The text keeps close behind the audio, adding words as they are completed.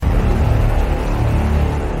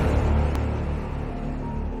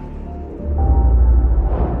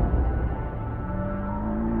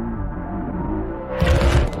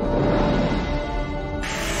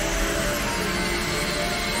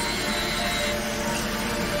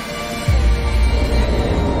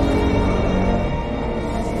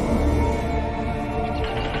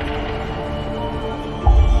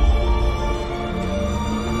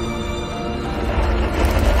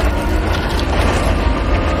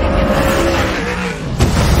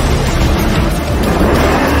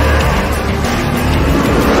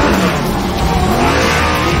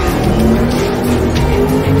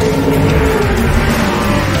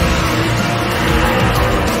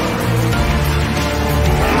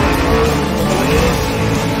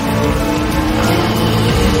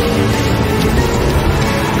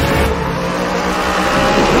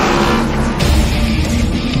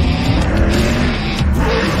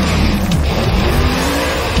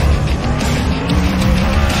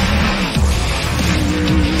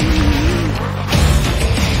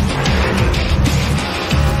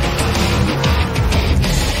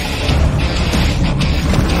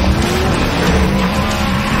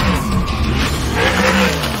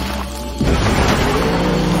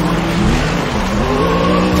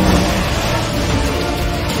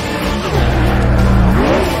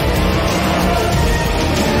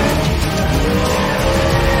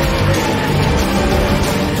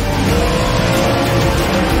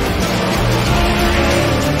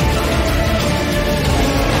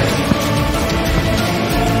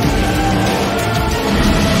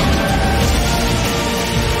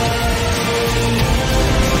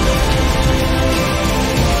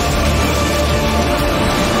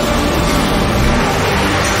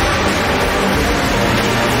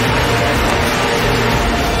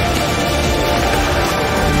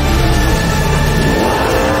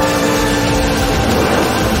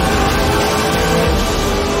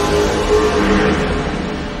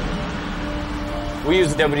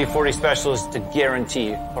use the WD40 specialist to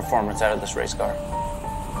guarantee performance out of this race car.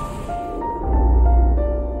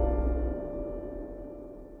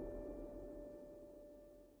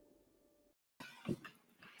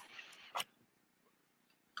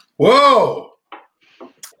 Whoa,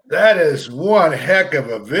 that is one heck of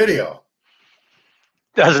a video.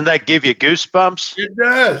 Doesn't that give you goosebumps? It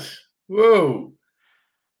does. Whoa.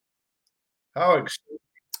 How exciting.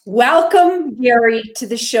 Welcome, Garry, to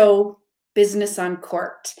the show, Business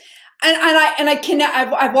Uncorked.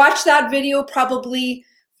 I've watched that video probably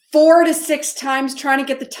 4 to 6 times, trying to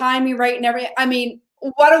get the timing right and everything. I mean,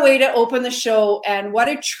 what a way to open the show, and what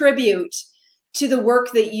a tribute to the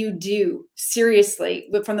work that you do. Seriously,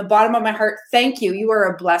 but from the bottom of my heart, thank you. You are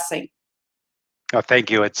a blessing. Oh, thank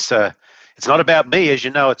you. It's not about me, as you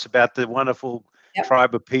know. It's about the wonderful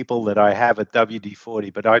tribe of people that I have at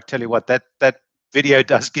WD40. But I tell you what, that video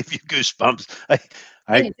does give you goosebumps.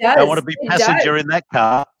 I don't want to be passenger in that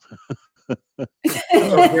car.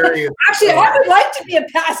 Actually, I would like to be a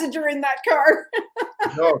passenger in that car.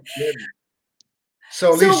 No kidding.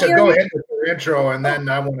 So Lisa, Garry, go ahead with your intro, and then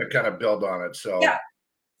I want to kind of build on it. So yeah.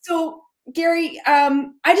 So Garry,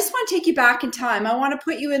 I just want to take you back in time. I want to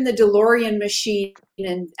put you in the DeLorean machine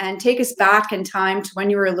and take us back in time to when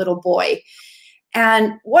you were a little boy.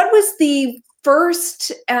 And what was the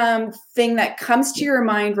first thing that comes to your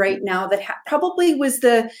mind right now that probably was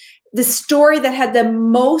the story that had the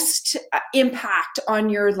most impact on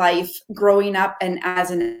your life growing up and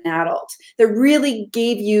as an adult, that really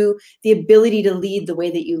gave you the ability to lead the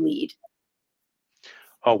way that you lead?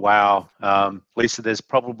 Oh, wow. Lisa, there's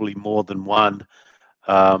probably more than one.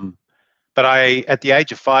 But at the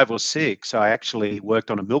age of 5 or 6, I actually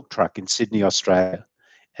worked on a milk truck in Sydney, Australia.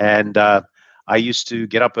 And I used to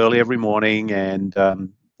get up early every morning and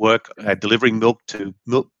work delivering milk to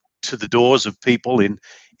the doors of people in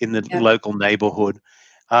the local neighborhood.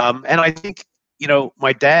 And I think,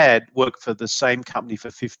 my dad worked for the same company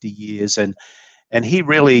for 50 years, and he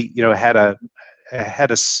really, had a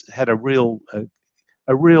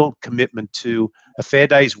real commitment to a fair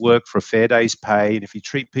day's work for a fair day's pay. And if you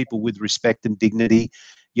treat people with respect and dignity,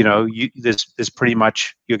 there's pretty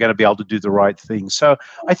much, you're going to be able to do the right thing. So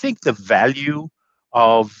I think the value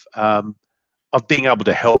of being able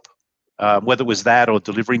to help, whether it was that or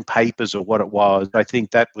delivering papers or what it was, I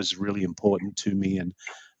think that was really important to me, and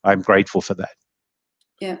I'm grateful for that.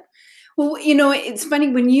 Yeah. Well, it's funny,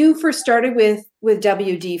 when you first started with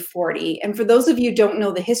WD40, and for those of you who don't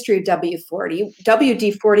know the history of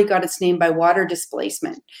WD40 got its name by water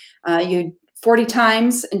displacement. You 40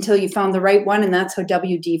 times until you found the right one, and that's how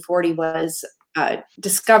WD40 was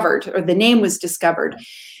discovered, or the name was discovered.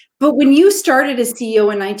 But when you started as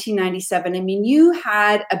CEO in 1997, I mean, you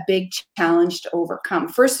had a big challenge to overcome.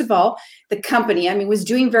 First of all, the company, was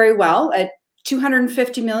doing very well at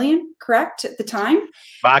 250 million, correct, at the time?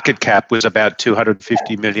 Market cap was about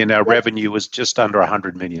 250 million. Our revenue was just under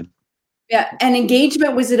 100 million. Yeah, and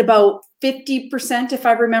engagement was at about 50%, if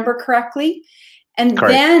I remember correctly. And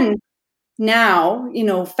Correct. Then now,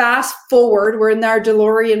 fast forward, we're in our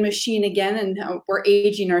DeLorean machine again, and we're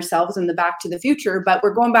aging ourselves in the Back to the Future, but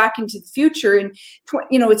we're going back into the future, and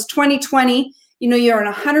it's 2020. You're in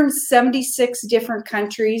 176 different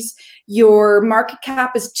countries. Your market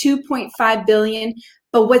cap is 2.5 billion.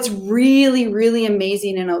 But what's really, really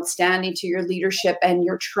amazing and outstanding to your leadership and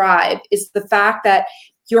your tribe is the fact that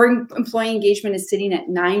your employee engagement is sitting at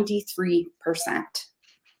 93%.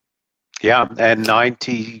 Yeah, and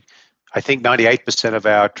 98% of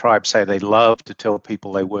our tribe say they love to tell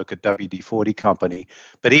people they work at WD-40 company.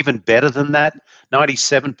 But even better than that,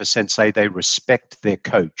 97% say they respect their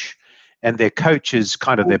coach. And their coach is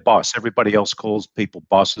kind of their boss. Everybody else calls people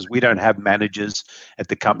bosses. We don't have managers at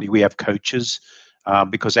the company. We have coaches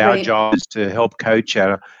because our job is to help coach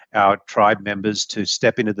our tribe members to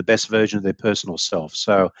step into the best version of their personal self.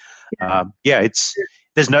 So,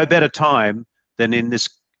 there's no better time than in this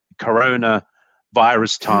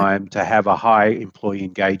coronavirus time to have a high employee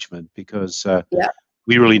engagement, because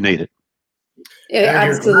we really need it. Yeah,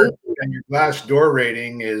 absolutely. And your Glassdoor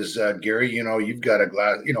rating is, Garry, you've got a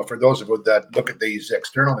glass, for those of you that look at these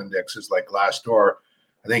external indexes like Glassdoor,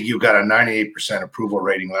 I think you've got a 98% approval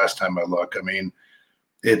rating last time I looked. I mean,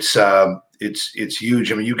 it's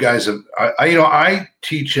huge. I mean, you guys have, I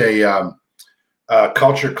teach a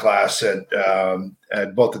culture class at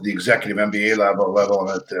both at the executive MBA level and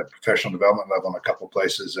at the professional development level in a couple of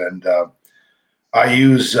places. And I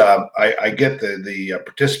get the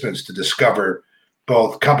participants to discover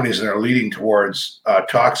both companies that are leading towards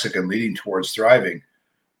toxic and leading towards thriving.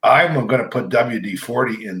 I'm going to put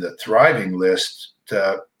WD-40 in the thriving list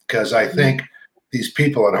because I think these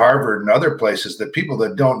people at Harvard and other places, that people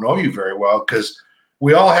that don't know you very well, because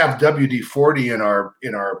we all have WD-40 in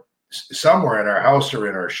our somewhere in our house or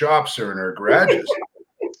in our shops or in our garages.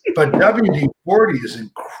 But WD-40 is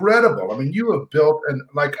incredible. I mean, you have built, and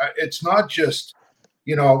like, it's not just,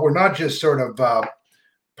 we're not just sort of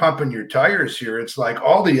pumping your tires here. It's like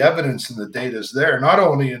all the evidence and the data is there, not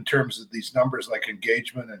only in terms of these numbers like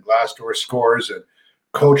engagement and Glassdoor scores and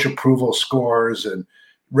coach approval scores and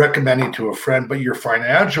recommending to a friend, but your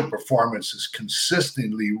financial performance is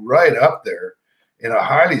consistently right up there in a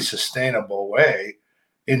highly sustainable way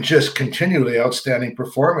in just continually outstanding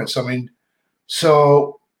performance. I mean,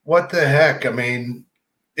 so what the heck? I mean,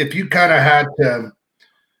 if you kind of had to,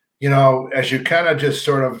 as you kind of just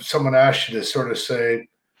sort of, someone asked you to sort of say,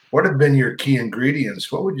 what have been your key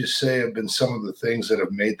ingredients? What would you say have been some of the things that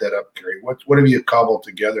have made that up, Garry? What have you cobbled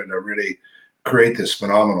together to really create this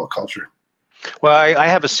phenomenal culture? Well, I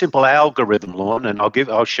have a simple algorithm, Lorne, and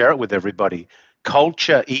I'll share it with everybody.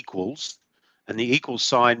 Culture equals, and the equal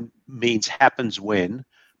sign means happens when,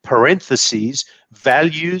 parentheses,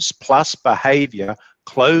 values plus behavior,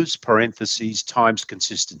 close parentheses, times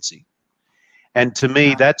consistency. And to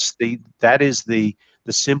me, that is the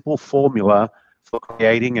simple formula for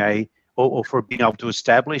creating or for being able to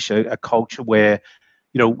establish a culture where,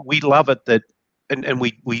 we love it that, and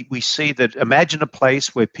we see that. Imagine a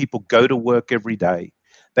place where people go to work every day.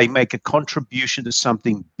 They make a contribution to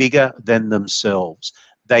something bigger than themselves.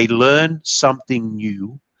 They learn something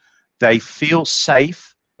new. They feel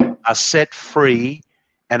safe, are set free,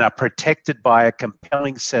 and are protected by a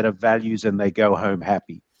compelling set of values, and they go home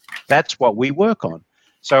happy. That's what we work on.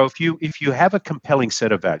 So if you have a compelling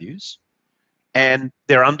set of values and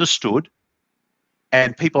they're understood,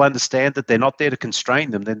 and people understand that they're not there to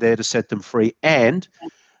constrain them, they're there to set them free, and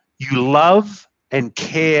you love and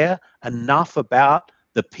care enough about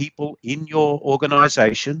the people in your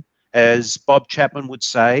organization, as Bob Chapman would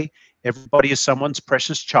say, everybody is someone's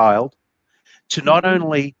precious child, to not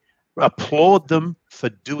only applaud them for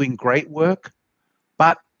doing great work,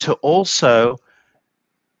 but to also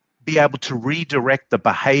be able to redirect the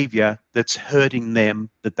behavior that's hurting them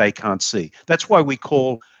that they can't see. That's why we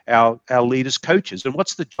call our leaders coaches. And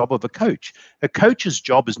what's the job of a coach? A coach's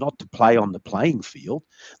job is not to play on the playing field.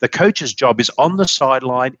 The coach's job is on the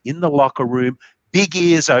sideline, in the locker room, big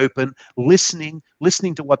ears open, listening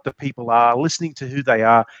to what the people are, listening to who they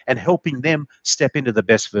are, and helping them step into the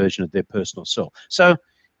best version of their personal self. So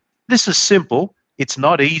this is simple. It's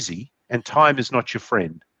not easy, and time is not your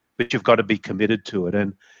friend, but you've got to be committed to it.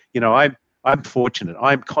 And I'm fortunate.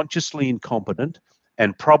 I'm consciously incompetent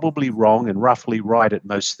and probably wrong and roughly right at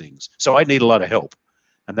most things. So I need a lot of help,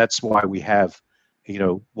 and that's why we have,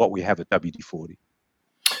 what we have at WD40.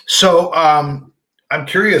 So I'm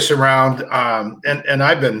curious around, and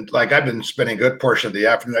I've been spending a good portion of the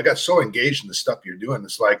afternoon. I got so engaged in the stuff you're doing.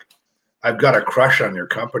 It's like I've got a crush on your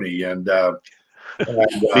company, and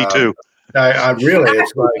me too. I really,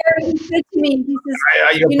 it's like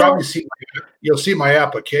you'll see my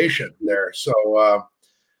application there. So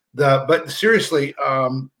but seriously, I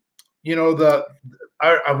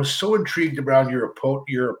was so intrigued around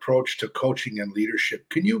your approach to coaching and leadership.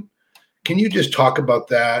 Can you just talk about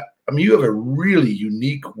that? I mean, you have a really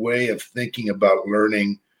unique way of thinking about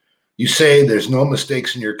learning. You say there's no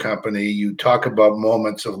mistakes in your company. You talk about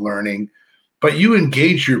moments of learning, but you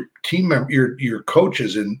engage your team member, your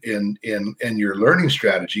coaches in your learning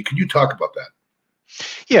strategy. Can you talk about that?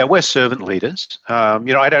 Yeah, we're servant leaders.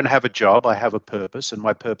 I don't have a job. I have a purpose, and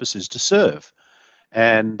my purpose is to serve.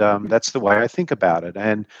 And that's the way I think about it.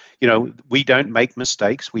 And, we don't make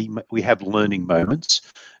mistakes. We have learning moments.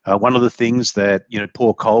 One of the things that,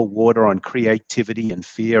 pour cold water on creativity and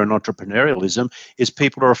fear and entrepreneurialism is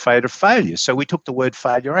people are afraid of failure. So we took the word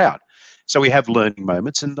failure out. So we have learning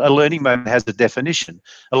moments, and a learning moment has a definition.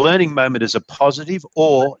 A learning moment is a positive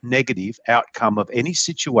or negative outcome of any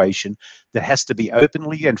situation that has to be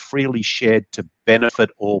openly and freely shared to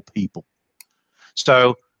benefit all people.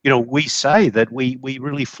 So, we say that we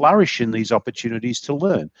really flourish in these opportunities to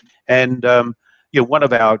learn. And, one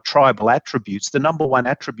of our tribal attributes, the number one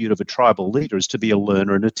attribute of a tribal leader is to be a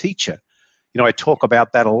learner and a teacher. I talk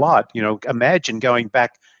about that a lot. Imagine going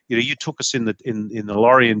back. You took us in the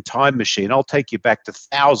DeLorean time machine. I'll take you back to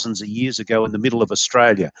thousands of years ago in the middle of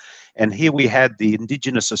Australia. And here we had the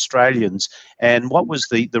Indigenous Australians. And what was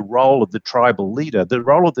the role of the tribal leader? The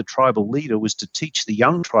role of the tribal leader was to teach the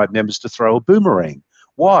young tribe members to throw a boomerang.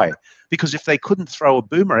 Why? Because if they couldn't throw a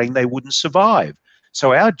boomerang, they wouldn't survive.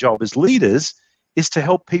 So our job as leaders is to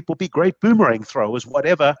help people be great boomerang throwers,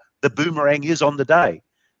 whatever the boomerang is on the day.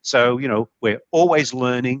 So, we're always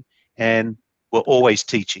learning and we're always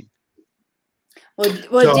teaching.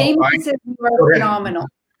 Well, So Damien says you go are ahead. phenomenal.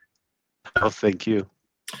 Oh, thank you.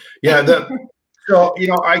 Yeah. So,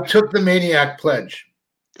 I took the Maniac Pledge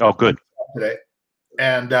Oh, good. today,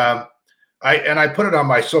 and I put it on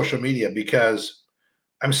my social media because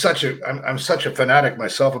I'm such a fanatic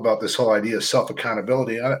myself about this whole idea of self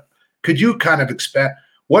accountability. Could you kind of expand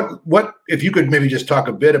what if you could maybe just talk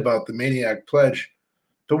a bit about the Maniac Pledge?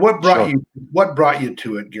 So what brought you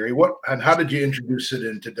to it, Garry? And how did you introduce it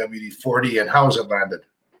into WD40, and how has it landed?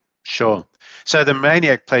 Sure. So the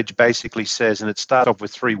Maniac Pledge basically says, and it starts off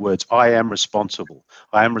with 3 words: I am responsible.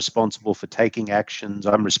 I am responsible for taking actions.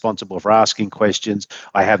 I'm responsible for asking questions.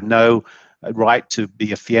 I have no right to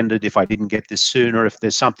be offended if I didn't get this sooner. If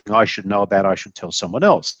there's something I should know about, I should tell someone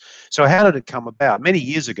else. So how did it come about? Many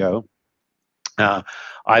years ago,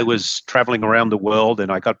 I was traveling around the world,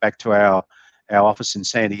 and I got back to our office in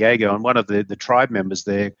San Diego, and one of the tribe members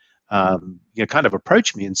there, kind of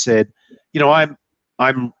approached me and said,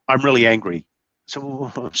 I'm really angry.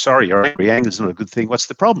 So, I'm sorry, you're angry. Anger is not a good thing. What's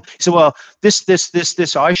the problem? He said, well,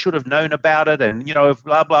 this, I should have known about it, and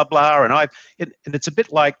blah blah blah. And it's a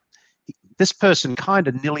bit like this person kind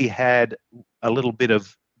of nearly had a little bit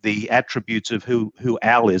of the attributes of who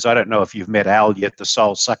Al is. I don't know if you've met Al yet, the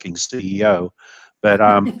soul-sucking CEO, but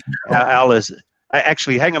Al is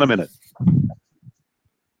actually. Hang on a minute.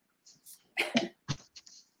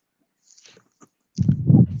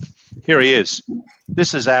 Here he is.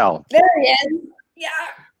 This is Al. There he is. Yeah.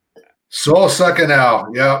 Soul sucking Al.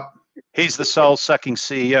 Yeah. He's the soul-sucking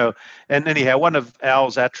CEO. And anyhow, one of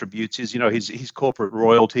Al's attributes is, his corporate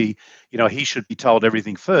royalty. He should be told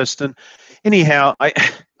everything first. And anyhow, I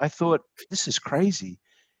thought, this is crazy.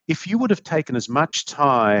 If you would have taken as much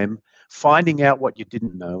time finding out what you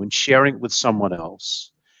didn't know and sharing it with someone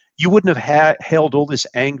else, you wouldn't have held all this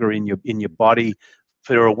anger in your body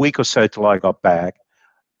for a week or so till I got back.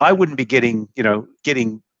 I wouldn't be getting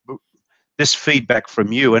this feedback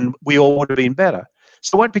from you, and we all would have been better.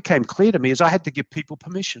 So what became clear to me is I had to give people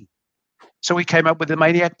permission. So we came up with the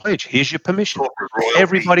Maniac Pledge. Here's your permission.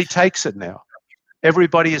 Everybody takes it now.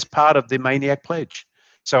 Everybody is part of the Maniac Pledge.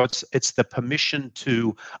 So it's the permission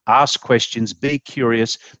to ask questions, be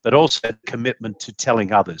curious, but also commitment to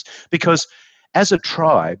telling others. Because as a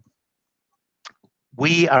tribe,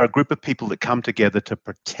 we are a group of people that come together to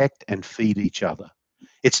protect and feed each other.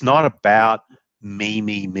 It's not about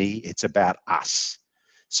me. It's about us.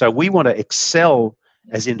 So we want to excel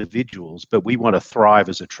as individuals, but we want to thrive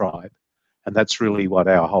as a tribe. And that's really what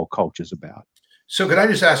our whole culture is about. So could I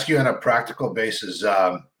just ask you on a practical basis,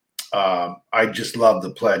 I just love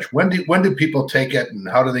the pledge. When do people take it, and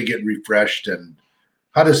how do they get refreshed, and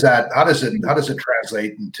how does it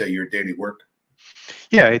translate into your daily work?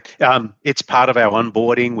 Yeah, it's part of our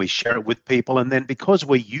onboarding. We share it with people, and then because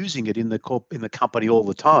we're using it in the company all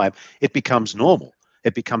the time, it becomes normal.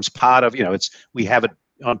 It becomes part of, we have it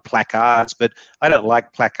on placards, but I don't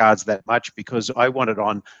like placards that much because I want it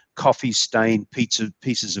on coffee-stained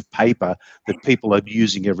pieces of paper that people are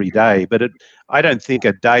using every day. But I don't think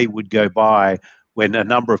a day would go by when a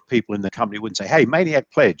number of people in the company wouldn't say, "Hey,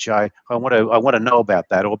 Maniac Pledge, I want to know about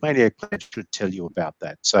that," or "Maniac Pledge should tell you about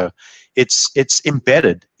that." So it's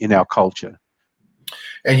embedded in our culture.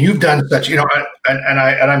 And you've done such, I'm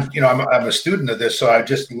a student of this, so I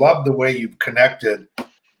just love the way you've connected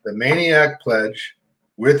the Maniac Pledge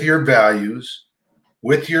with your values,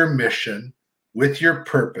 with your mission, with your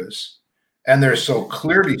purpose, and they're so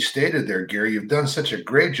clearly stated there, Garry. You've done such a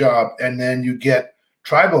great job, and then you get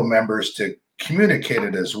tribal members to communicate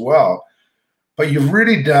it as well. But you've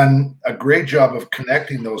really done a great job of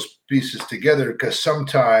connecting those pieces together, because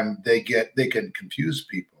sometimes they can confuse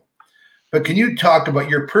people. But can you talk about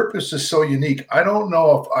your purpose is so unique? I don't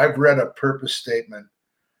know if I've read a purpose statement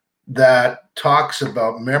that talks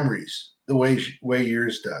about memories the way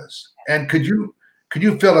yours does. And could you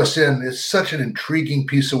fill us in? It's such an intriguing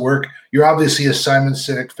piece of work. You're obviously a Simon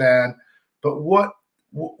Sinek fan, but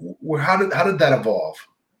how did that evolve?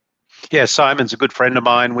 Yeah, Simon's a good friend of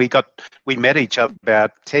mine. We met each other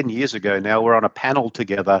about 10 years ago now. We're on a panel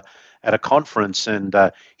together at a conference, and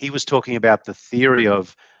he was talking about the theory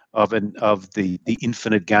of the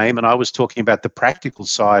infinite game, and I was talking about the practical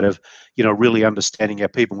side of really understanding our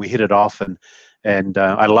people. We hit it off, and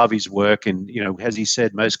I love his work. And as he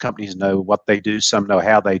said, most companies know what they do, some know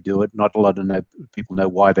how they do it. Not a lot of people know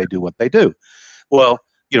why they do what they do. Well,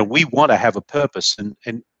 we want to have a purpose,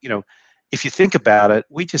 and if you think about it,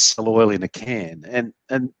 we just sell oil in a can,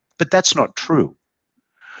 but that's not true.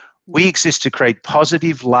 We exist to create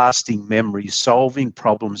positive, lasting memories, solving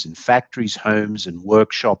problems in factories, homes, and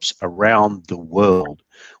workshops around the world.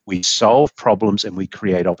 We solve problems and we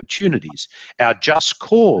create opportunities. Our just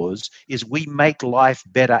cause is we make life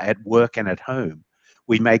better at work and at home.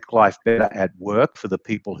 We make life better at work for the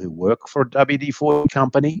people who work for a WD-40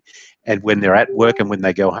 company, and when they're at work and when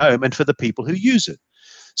they go home, and for the people who use it.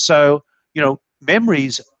 So,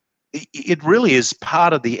 memories, it really is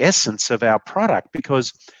part of the essence of our product,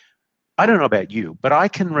 because I don't know about you, but I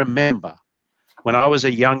can remember when I was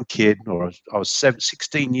a young kid, or I was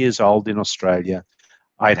 16 years old in Australia.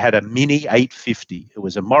 I'd had a Mini 850. It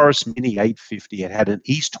was a Morris Mini 850. It had an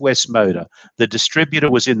east-west motor. The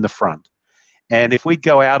distributor was in the front. And if we'd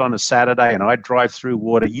go out on a Saturday and I'd drive through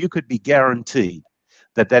water, you could be guaranteed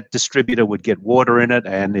that that distributor would get water in it.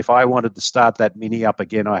 And if I wanted to start that Mini up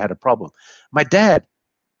again, I had a problem. My dad,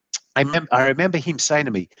 I remember him saying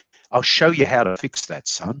to me, "I'll show you how to fix that,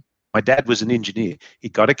 son." My dad was an engineer. He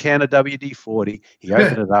got a can of WD-40. He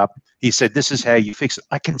opened it up. He said, "This is how you fix it."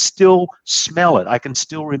 I can still smell it. I can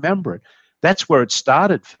still remember it. That's where it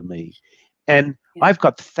started for me. And I've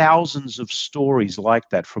got thousands of stories like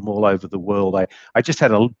that from all over the world. I just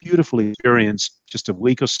had a beautiful experience just a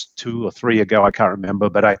week or 2 or 3 ago. I can't remember,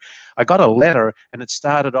 but I got a letter, and it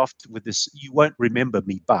started off with this: "You won't remember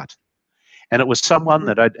me, but." And it was someone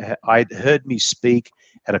that I'd heard me speak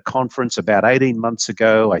at a conference about 18 months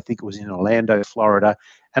ago. I think it was in Orlando, Florida.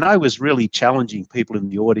 And I was really challenging people in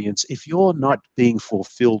the audience. If you're not being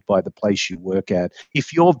fulfilled by the place you work at,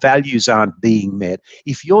 if your values aren't being met,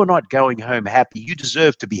 if you're not going home happy, you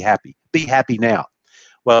deserve to be happy. Be happy now.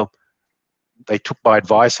 Well, they took my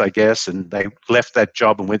advice, I guess, and they left that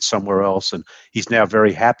job and went somewhere else. And he's now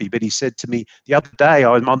very happy. But he said to me the other day,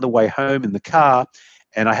 I'm on the way home in the car,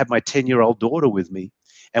 and I have my 10-year-old daughter with me,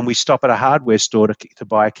 and we stop at a hardware store to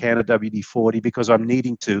buy a can of WD-40 because I'm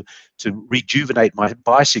needing to rejuvenate my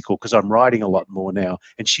bicycle because I'm riding a lot more now,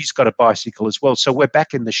 and she's got a bicycle as well. So we're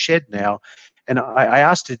back in the shed now, and I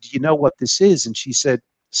asked her, "Do you know what this is?" And she said,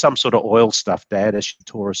 "Some sort of oil stuff, Dad," as she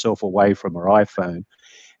tore herself away from her iPhone.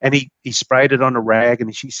 And he sprayed it on a rag,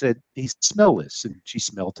 and she said, "Smell this." And she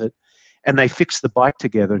smelt it, and they fixed the bike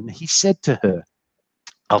together. And he said to her,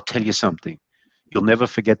 "I'll tell you something. You'll never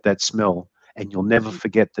forget that smell, and you'll never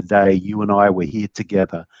forget the day you and I were here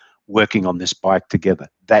together working on this bike together."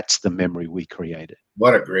 That's the memory we created.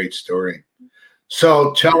 What a great story.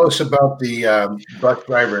 So tell us about the bus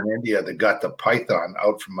driver in India that got the python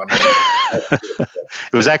out from under.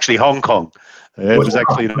 It was actually Hong Kong. It was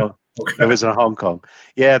actually It was in Hong Kong.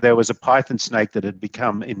 Yeah, there was a python snake that had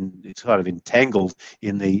become sort of entangled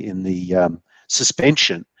in the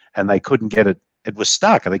suspension, and they couldn't get it. It was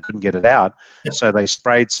stuck, and they couldn't get it out. So they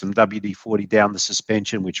sprayed some WD-40 down the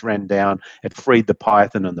suspension, which ran down. It freed the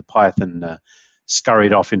python, and the python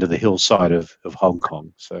scurried off into the hillside of Hong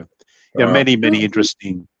Kong. So, many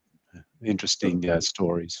interesting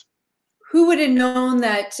stories. Who would have known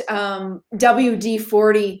that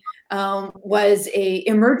WD-40 was a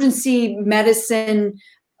emergency medicine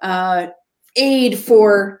aid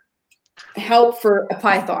for help for a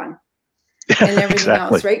python and everything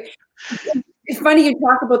else, right? It's funny you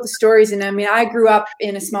talk about the stories, and I mean, I grew up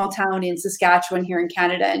in a small town in Saskatchewan here in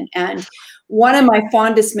Canada, and one of my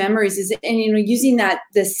fondest memories is, using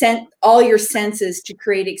all your senses to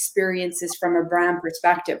create experiences from a brand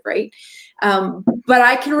perspective, right? But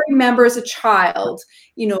I can remember as a child,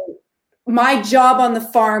 my job on the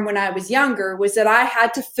farm when I was younger was that I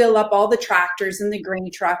had to fill up all the tractors and the grain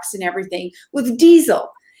trucks and everything with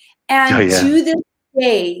diesel. And to this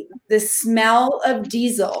day, the smell of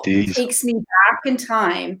diesel takes me back in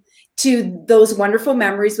time to those wonderful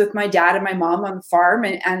memories with my dad and my mom on the farm.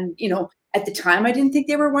 And at the time, I didn't think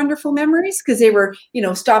they were wonderful memories because they were,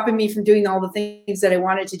 stopping me from doing all the things that I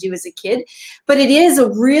wanted to do as a kid. But it is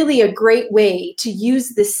really a great way to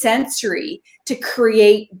use the sensory to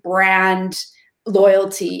create brand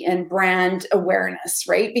loyalty and brand awareness,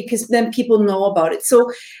 right? Because then people know about it. So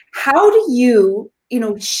how do you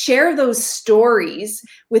share those stories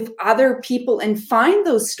with other people and find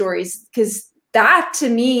those stories? Because that to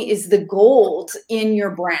me is the gold in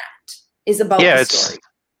your brand, is about the story.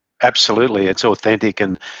 Absolutely. It's authentic.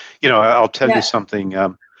 And, I'll tell you something.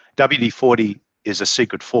 WD-40 is a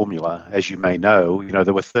secret formula, as you may know.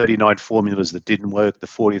 There were 39 formulas that didn't work. The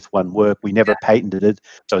 40th one worked. We never patented it.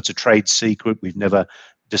 So it's a trade secret. We've never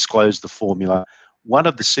disclosed the formula. One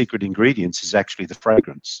of the secret ingredients is actually the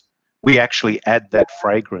fragrance. We actually add that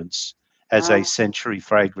fragrance as a sensory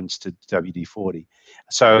fragrance to WD-40.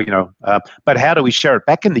 So, but how do we share it?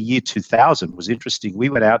 Back in the year 2000 was interesting. We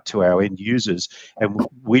went out to our end users, and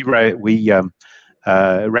we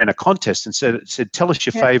ran a contest and said, tell us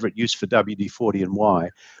your favorite use for WD-40 and why.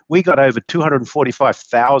 We got over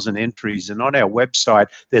 245,000 entries, and on our website,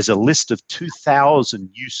 there's a list of 2,000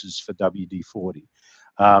 uses for WD-40.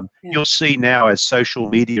 You'll see now, as social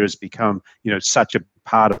media has become, such a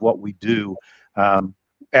part of what we do,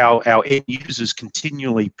 our end users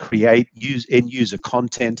continually create end user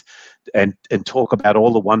content and talk about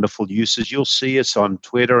all the wonderful uses. You'll see us on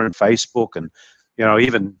Twitter and Facebook and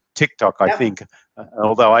even TikTok, I think,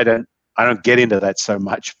 although I don't get into that so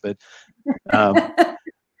much, but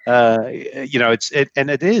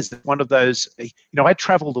it is one of those. I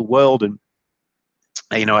travel the world, and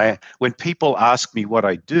when people ask me what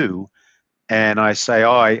I do, and I say,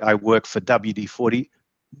 I work for WD-40,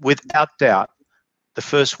 without doubt, the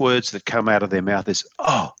first words that come out of their mouth is,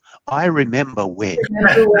 "Oh, I remember when."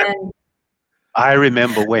 I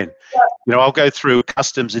remember when. I'll go through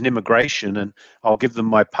customs and immigration, and I'll give them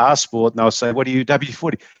my passport, and they'll say, "What are you,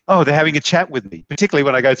 WD-40?" Oh, they're having a chat with me, particularly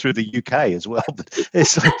when I go through the UK as well. But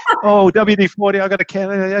it's like, "Oh, WD-40, I got a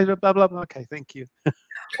can, blah, blah, blah." Okay, thank you.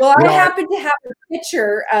 Well, I happen to have a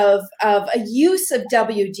picture of a use of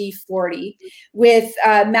WD-40 with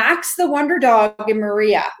Max the Wonder Dog and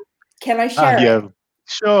Maria. Can I share it? Yeah,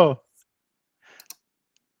 sure.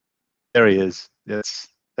 There he is.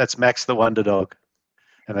 That's Max the Wonder Dog,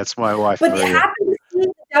 and that's my wife, But Maria. you happen to see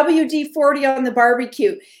the WD-40 on the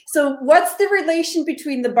barbecue. So what's the relation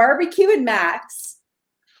between the barbecue and Max?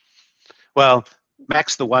 Well,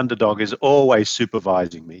 Max the Wonder Dog is always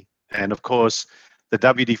supervising me. And of course, the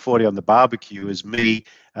WD-40 on the barbecue is me.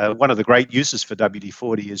 One of the great uses for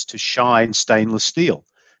WD-40 is to shine stainless steel.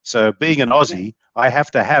 So being an Aussie, I have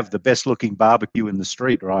to have the best looking barbecue in the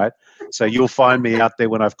street, right? So you'll find me out there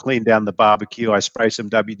when I've cleaned down the barbecue. I spray some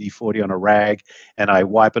WD-40 on a rag and I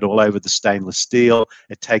wipe it all over the stainless steel.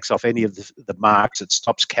 It takes off any of the marks. It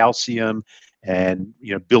stops calcium and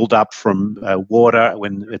build up from water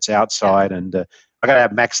when it's outside. And I got to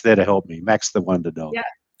have Max there to help me. Max the Wonder Dog. Yeah.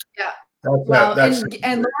 And Lorne has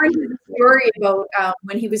a story about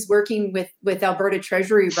when he was working with Alberta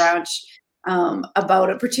Treasury Branch about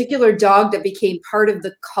a particular dog that became part of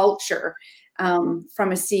the culture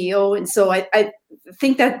from a CEO. And so I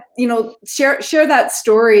think that, share that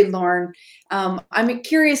story, Lorne. I'm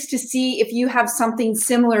curious to see if you have something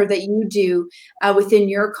similar that you do within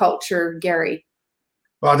your culture, Garry.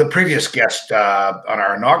 Well, the previous guest on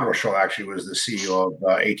our inaugural show actually was the CEO of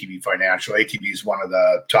ATB Financial. ATB is one of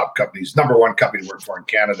the top companies, number one company to work for in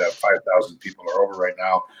Canada. 5,000 people are over right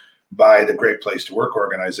now by the Great Place to Work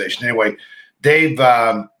organization. Anyway, Dave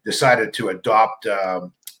decided to adopt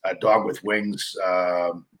a dog with wings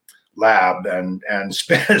lab and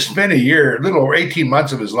spent a year, a little over 18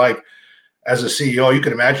 months of his life as a CEO. You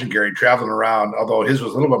can imagine Garry traveling around, although his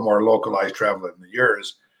was a little bit more localized traveling than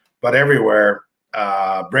yours, but everywhere.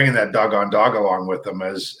 Bringing that doggone dog along with them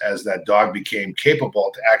as that dog became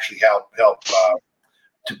capable to actually help.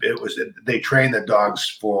 They train the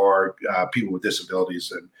dogs for people with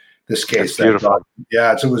disabilities. In this case, that dog.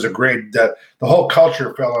 Yeah, so it was a great. The whole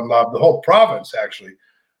culture fell in love. The whole province, actually,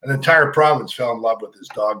 an entire province fell in love with this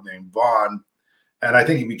dog named Vaughn. And I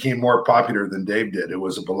think he became more popular than Dave did. It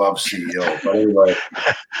was a beloved CEO. But anyway,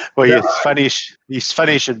 well, it's funny you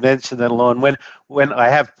should mention that, Lorne. When I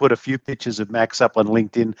have put a few pictures of Max up on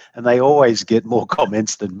LinkedIn, and they always get more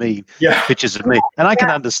comments than me. Yeah. Pictures of me, and I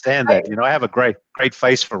can understand that. I have a great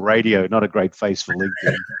face for radio, not a great face for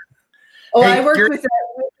LinkedIn. Oh, I worked with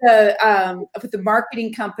the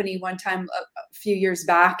marketing company one time a few years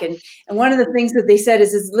back, and one of the things that they said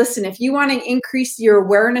is listen, if you want to increase your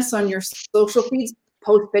awareness on your social feeds,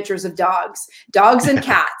 post pictures of dogs and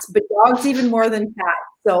cats, but dogs even more than cats.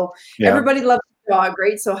 So everybody loves the dog,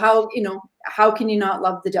 right? So how can you not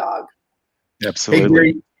love the dog? Absolutely. Hey,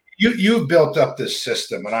 Garry, you've built up this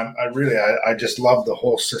system, and I just love the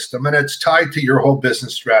whole system, and it's tied to your whole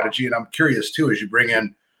business strategy. And I'm curious too, as you bring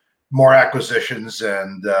in more acquisitions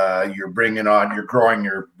and you're growing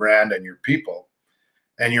your brand and your people,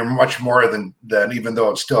 and you're much more than even though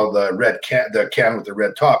it's still the can with the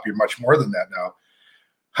red top, you're much more than that now.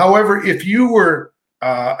 However, if you were,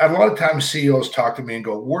 a lot of times CEOs talk to me and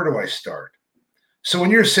go, where do I start? So when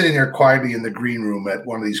you're sitting there quietly in the green room at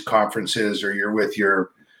one of these conferences, or you're with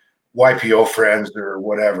your YPO friends or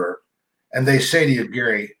whatever, and they say to you,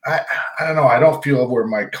 Garry, I don't know, I don't feel where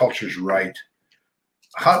my culture's right.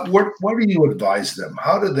 What do you advise them?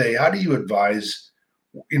 How do you advise,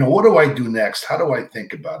 what do I do next? How do I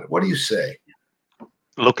think about it? What do you say?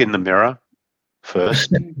 Look in the mirror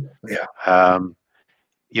first. Yeah.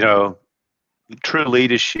 True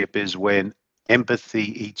leadership is when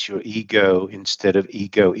empathy eats your ego instead of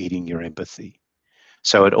ego eating your empathy.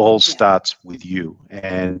 So it all starts with you.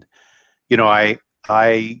 And,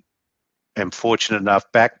 I am fortunate enough,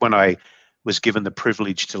 back when I was given the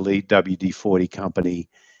privilege to lead WD-40 company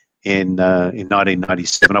in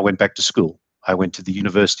 1997, I went back to school. I went to the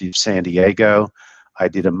University of San Diego. I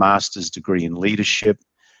did a master's degree in leadership.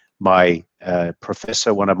 My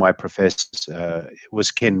professor, one of my professors,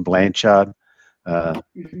 was Ken Blanchard,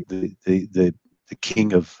 the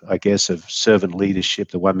king of, I guess, of servant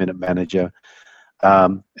leadership, the 1-minute manager.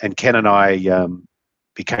 And Ken and I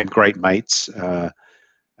became great mates.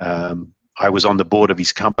 I was on the board of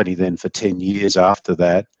his company then for 10 years after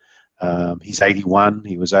that. He's 81.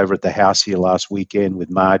 He was over at the house here last weekend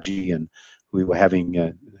with Margie, and we were having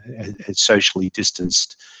a socially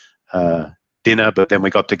distanced dinner, but then we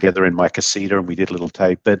got together in my casita and we did a little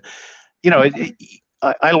tape. But,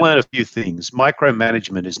 I learned a few things.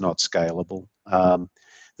 Micromanagement is not scalable.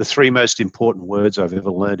 The 3 most important words I've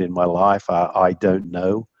ever learned in my life are I don't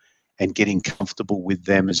know, and getting comfortable with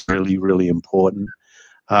them is really, really important.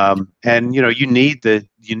 And you need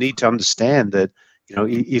to understand that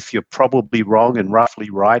if you're probably wrong and roughly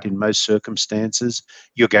right in most circumstances,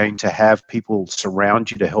 you're going to have people surround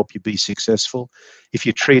you to help you be successful. If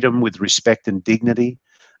you treat them with respect and dignity.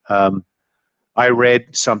 I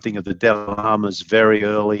read something of the Dalai Lama's very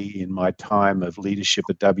early in my time of leadership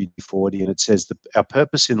at WD-40, and it says that our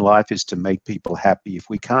purpose in life is to make people happy. If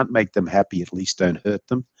we can't make them happy, at least don't hurt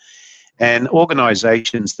them. And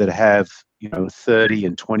organizations that have 30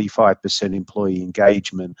 and 25% employee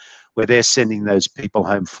engagement, where they're sending those people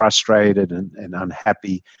home frustrated and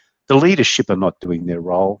unhappy, the leadership are not doing their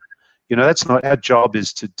role. That's not our job.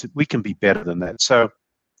 Is to we can be better than that. So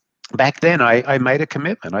back then I made a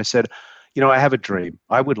commitment. I said, I have a dream.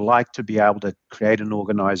 I would like to be able to create an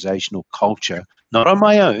organizational culture, not on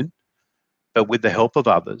my own, but with the help of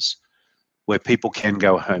others, where people can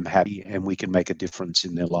go home happy and we can make a difference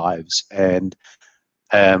in their lives. And,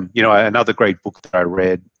 another great book that I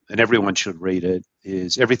read, and everyone should read it,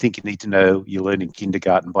 is Everything You Need to Know You Learn in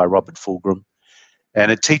Kindergarten by Robert Fulghum. And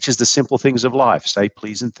it teaches the simple things of life. Say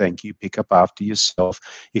please and thank you, pick up after yourself.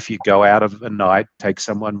 If you go out of a night, take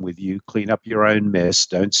someone with you, clean up your own mess,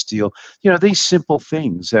 don't steal, these simple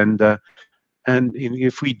things. And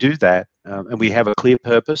if we do that, and we have a clear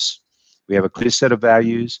purpose, we have a clear set of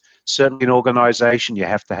values. Certainly in organization, you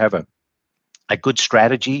have to have a good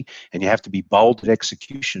strategy, and you have to be bold at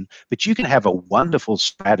execution, but you can have a wonderful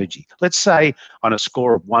strategy. Let's say on a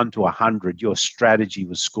score of 1 to 100, your strategy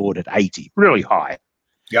was scored at 80, really high.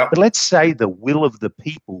 Yeah. But let's say the will of the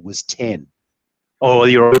people was 10, or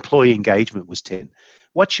your employee engagement was 10.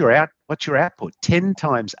 What's your output? 10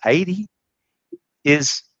 times 80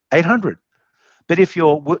 is 800. But if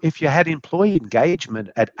you had employee engagement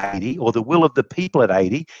at 80, or the will of the people at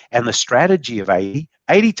 80, and the strategy of 80,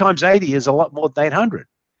 80 times 80 is a lot more than 800.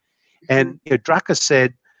 And Drucker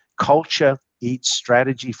said, culture eats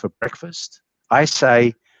strategy for breakfast. I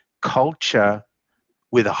say culture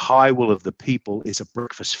with a high will of the people is a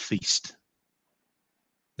breakfast feast.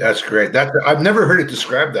 That's great. I've never heard it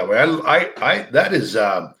described that way. I that is,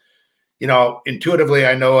 intuitively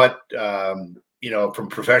I know it. From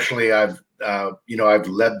professionally, I've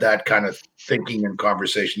led that kind of thinking and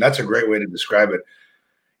conversation. That's a great way to describe it.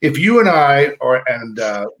 If you and I, and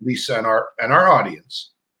Lisa and our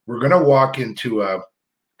audience, we're going to walk into a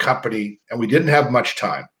company and we didn't have much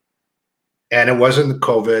time, and it wasn't the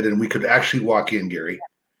COVID, and we could actually walk in, Garry,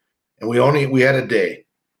 and we had a day,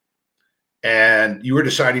 and you were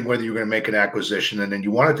deciding whether you were going to make an acquisition, and then you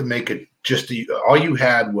wanted to make it all you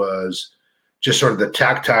had was just sort of the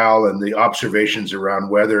tactile and the observations around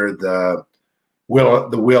whether the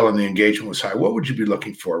will and the engagement was high. What would you be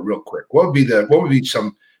looking for, real quick? What would be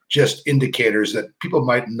some just indicators that people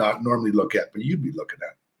might not normally look at, but you'd be looking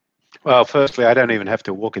at? Well, firstly, I don't even have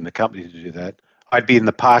to walk in the company to do that. I'd be in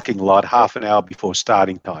the parking lot half an hour before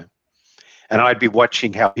starting time, and I'd be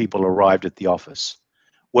watching how people arrived at the office.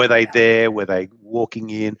 Were they there? Were they walking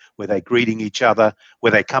in? Were they greeting each other?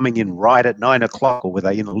 Were they coming in right at 9 o'clock, or were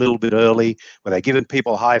they in a little bit early? Were they giving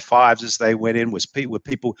people high fives as they went in? Were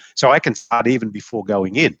people? So I can start even before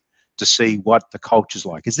going in to see what the culture's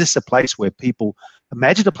like. Is this a place where people,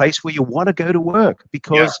 imagine a place where you want to go to work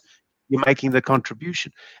because you're making the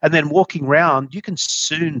contribution. And then walking around, you can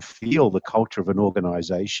soon feel the culture of an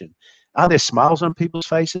organization. Are there smiles on people's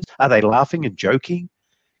faces? Are they laughing and joking?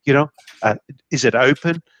 Is it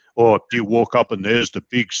open? Or do you walk up and there's the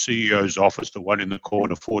big CEO's office, the one in the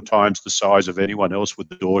corner, 4 times the size of anyone else, with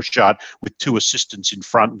the door shut, with 2 assistants in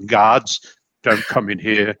front and guards? Don't come in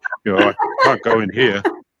here. I can't go in here.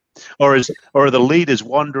 Or are the leaders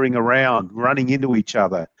wandering around, running into each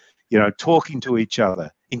other, talking to each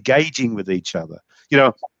other, engaging with each other? You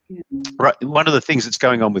know, right, one of the things that's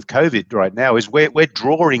going on with COVID right now is we're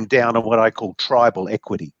drawing down on what I call tribal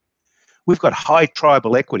equity. We've got high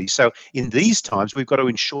tribal equity. So in these times, we've got to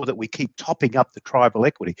ensure that we keep topping up the tribal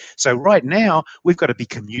equity. So right now, we've got to be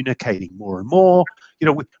communicating more and more. You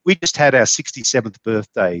know, we just had our 67th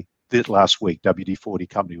birthday last week. WD40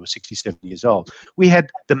 company was 67 years old. We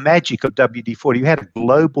had the magic of WD40. We had a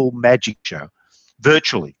global magic show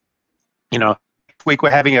virtually. You know, week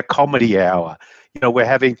we're having a comedy hour. You know, we're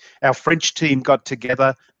having our French team got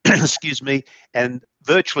together, excuse me, and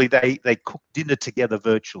virtually they cooked dinner together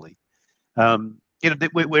virtually. You know,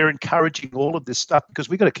 we're encouraging all of this stuff because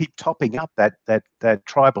we've got to keep topping up that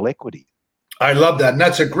tribal equity. I love that, and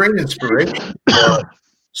that's a great inspiration for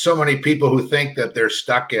so many people who think that they're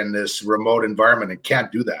stuck in this remote environment and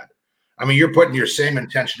can't do that. I mean, you're putting your same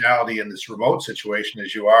intentionality in this remote situation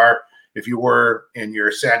as you are if you were in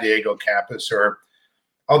your San Diego campus, or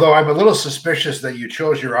although I'm a little suspicious that you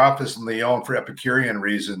chose your office in Lyon for Epicurean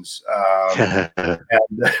reasons. And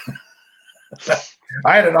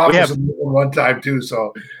I had an office in one time too,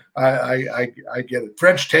 so I get it.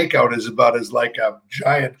 French takeout is about as like a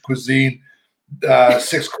giant cuisine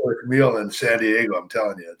 6-course meal in San Diego. I'm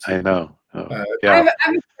telling you. I know. Yeah. I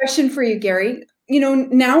have a question for you, Garry. You know,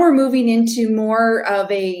 now we're moving into more of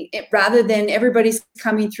rather than everybody's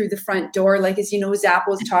coming through the front door, like, as you know,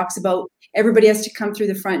 Zappos talks about everybody has to come through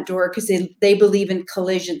the front door because they believe in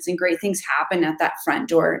collisions and great things happen at that front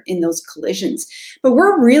door in those collisions. But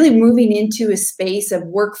we're really moving into a space of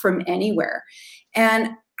work from anywhere.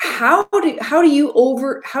 And how do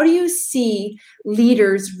you see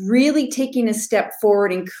leaders really taking a step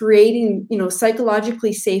forward and creating, you know,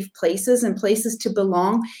 psychologically safe places and places to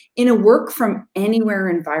belong in a work from anywhere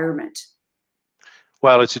environment?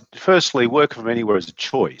 Well, firstly, work from anywhere is a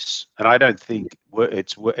choice, and I don't think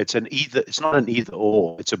it's not an either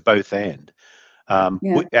or. It's a both and.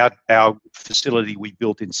 Our facility we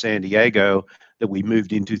built in San Diego that we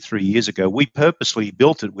moved into 3 years ago, we purposely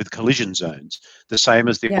built it with collision zones, the same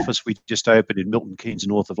as the office we just opened in Milton Keynes,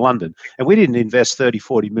 north of London. And we didn't invest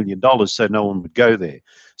 $30-40 million so no one would go there.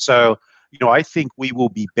 So, you know, I think we will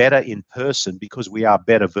be better in person because we are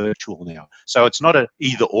better virtual now. So it's not an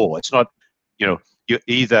either or. It's not, you know, you're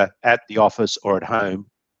either at the office or at home,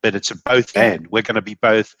 but it's a both and. We're going to be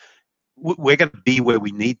both. We're going to be where we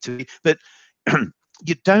need to be. But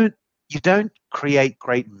you don't create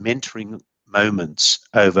great mentoring moments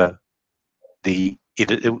over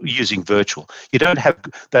using virtual. You don't have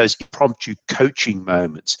those impromptu coaching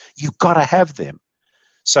moments. You've got to have them.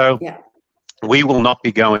 So we will not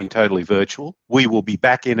be going totally virtual. We will be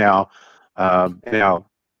back in our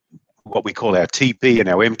what we call our TP and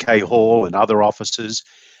our MK Hall and other offices.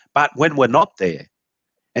 But when we're not there,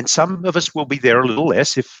 and some of us will be there a little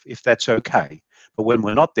less if that's okay. But when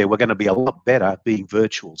we're not there, we're going to be a lot better being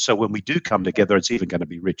virtual. So when we do come together, it's even going to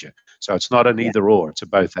be richer. So it's not an either or, it's a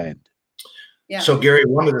both and. Yeah. So Garry,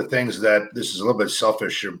 one of the things that this is a little bit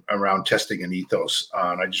selfish around testing an ethos,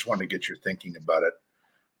 and I just want to get your thinking about it.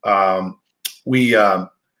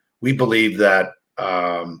 We believe that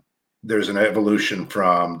there's an evolution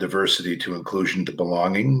from diversity to inclusion to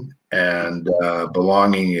belonging, and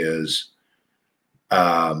belonging is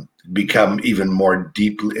become even more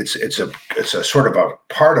deeply. It's a sort of a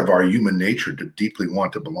part of our human nature to deeply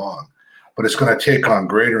want to belong, but it's going to take on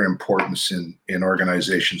greater importance in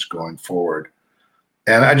organizations going forward.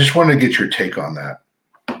 And I just wanted to get your take on that.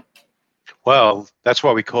 Well, that's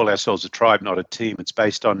why we call ourselves a tribe, not a team. It's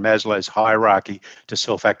based on Maslow's hierarchy to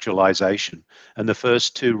self-actualization. And the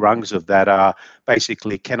first two rungs of that are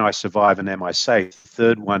basically, can I survive and am I safe? The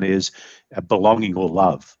third one is belonging or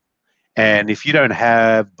love. And if you don't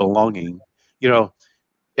have belonging, you know,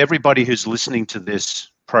 everybody who's listening to this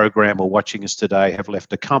program or watching us today have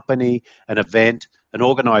left a company, an event, an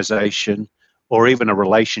organization, or even a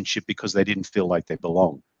relationship because they didn't feel like they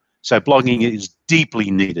belong. So belonging is deeply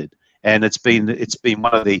needed. And it's been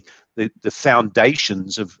one of the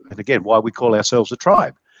foundations of, and again, why we call ourselves a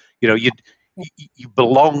tribe. You know, you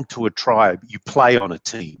belong to a tribe, you play on a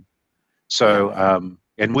team. So,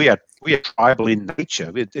 and we are tribal in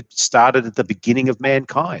nature. It started at the beginning of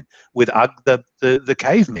mankind with Ugg the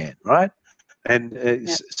caveman, right? And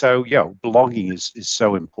so, belonging is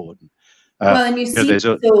so important. Well, and you see,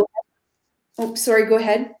 sorry, go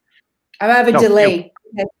ahead. I have a delay.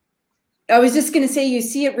 I was just going to say, you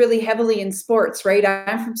see it really heavily in sports, right?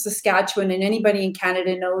 I'm from Saskatchewan, and anybody in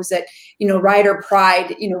Canada knows that, you know, rider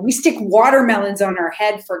pride, you know, we stick watermelons on our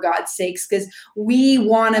head, for God's sakes, because we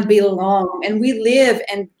want to belong, and we live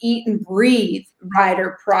and eat and breathe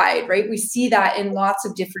rider pride, right? We see that in lots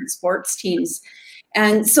of different sports teams.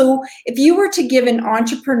 And so if you were to give an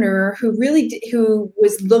entrepreneur who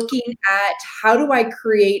was looking at how do I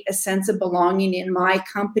create a sense of belonging in my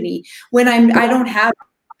company when I don't have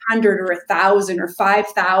 100 or 1,000 or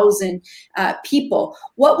 5,000 people,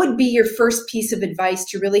 what would be your first piece of advice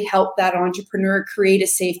to really help that entrepreneur create a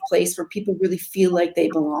safe place where people really feel like they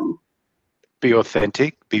belong? Be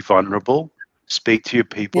authentic, be vulnerable, speak to your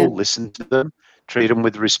people, listen to them, treat them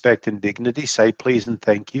with respect and dignity, say please and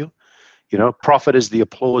thank you. Profit is the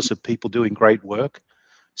applause of people doing great work.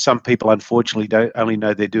 Some people, unfortunately, don't only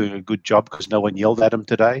know they're doing a good job because no one yelled at them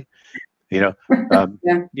today. Bring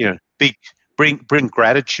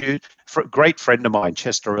gratitude. For a great friend of mine,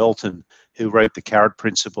 Chester Elton, who wrote The Carrot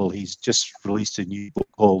Principle, he's just released a new book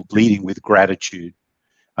called Leading with Gratitude.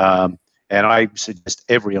 And I suggest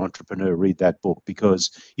every entrepreneur read that book,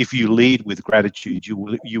 because if you lead with gratitude, you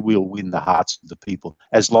will win the hearts of the people,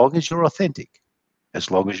 as long as you're authentic. As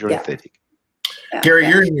long as you're authentic. Garry,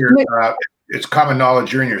 you're in your. It's common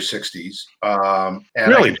knowledge you're in your 60s, and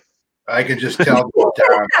really, I can just tell.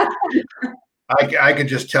 I can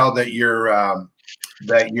just tell that you're a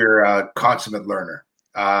consummate learner.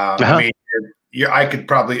 I mean, I could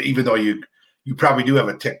probably, even though you probably do have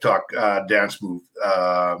a TikTok dance move.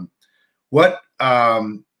 So what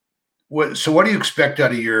do you expect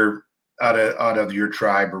out of your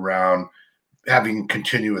tribe around having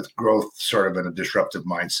continuous growth, sort of in a disruptive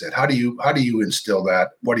mindset? How do you instill that?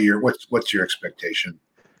 What's your expectation?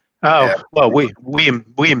 Well, we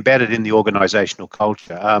embed it in the organizational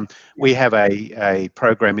culture. We have a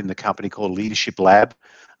program in the company called Leadership Lab,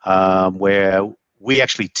 where we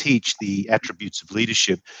actually teach the attributes of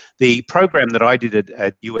leadership. The program that I did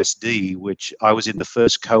at USD, which I was in the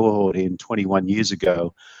first cohort in 21 years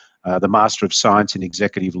ago, the Master of Science in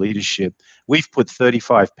Executive Leadership, we've put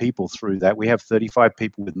 35 people through that. We have 35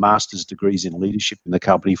 people with master's degrees in leadership in the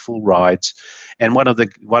company, full rides. And one of the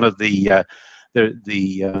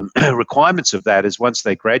requirements of that is once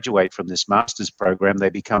they graduate from this master's program,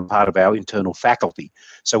 they become part of our internal faculty.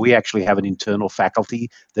 So we actually have an internal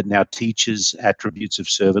faculty that now teaches attributes of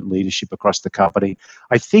servant leadership across the company.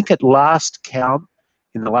 I think at last count,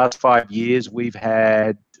 in the last 5 years, we've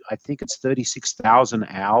had, I think it's 36,000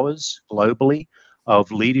 hours globally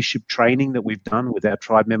of leadership training that we've done with our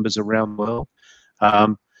tribe members around the world.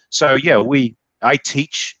 I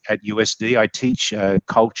teach at USD. I teach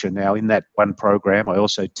culture now in that one program. I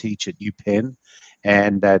also teach at UPenn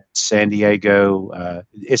and at San Diego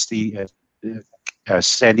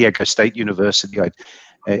San Diego State University.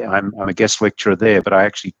 I'm a guest lecturer there, but I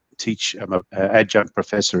actually teach. I'm an adjunct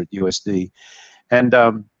professor at USD, and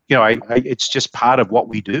it's just part of what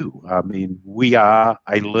we do. I mean, we are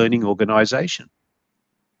a learning organization.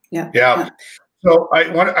 Yeah. So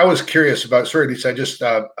I was curious about. Sorry, Lisa. I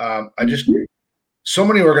just. So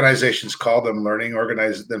many organizations call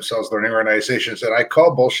themselves learning organizations, and I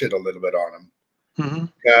call bullshit a little bit on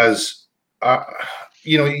them, because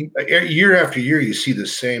year after year you see the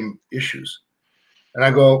same issues, and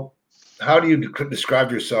I go, how do you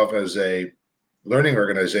describe yourself as a learning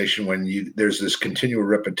organization when there's this continual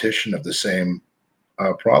repetition of the same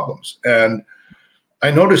problems? And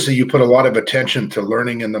I noticed that you put a lot of attention to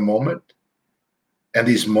learning in the moment and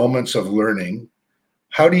these moments of learning.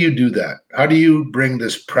 How do you do that? How do you bring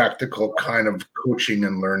this practical kind of coaching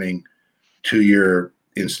and learning to your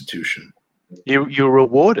institution? You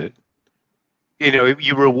reward it.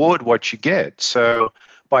 You reward what you get. So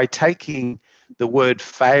by taking the word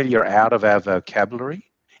failure out of our vocabulary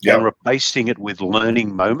and replacing it with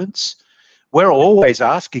learning moments, we're always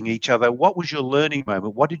asking each other, what was your learning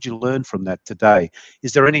moment? What did you learn from that today?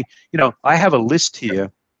 Is there any, I have a list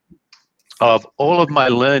here of all of my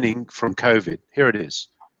learning from COVID. Here it is.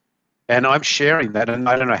 And I'm sharing that, and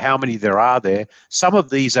I don't know how many there are there. Some of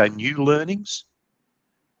these are new learnings.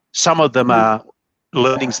 Some of them are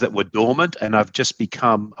learnings that were dormant, and I've just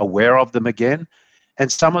become aware of them again.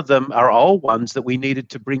 And some of them are old ones that we needed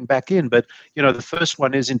to bring back in. But, the first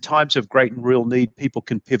one is, in times of great and real need, people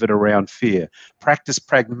can pivot around fear. Practice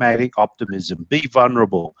pragmatic optimism. Be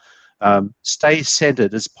vulnerable. Stay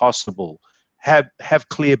centered as possible. Have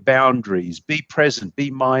clear boundaries. Be present.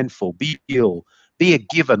 Be mindful. Be healed. Be a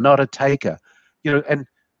giver, not a taker. And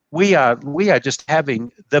we are just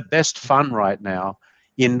having the best fun right now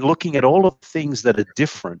in looking at all of the things that are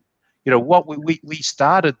different. What we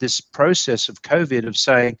started this process of COVID of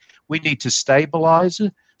saying we need to stabilize,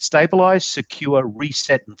 secure,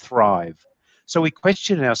 reset, and thrive. So we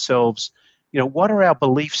question ourselves, what are our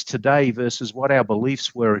beliefs today versus what our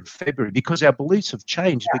beliefs were in February? Because our beliefs have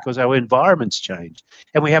changed, because our environment's changed,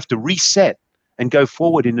 and we have to reset and go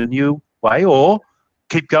forward in a new way, or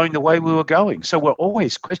keep going the way we were going. So we're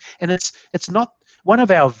always questioning, and it's not. one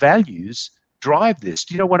of our values drive this.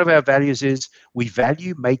 Do you know one of our values is we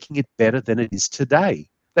value making it better than it is today?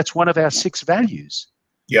 That's one of our 6 values.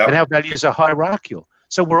 Yeah. And our values are hierarchical.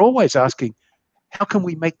 So we're always asking, how can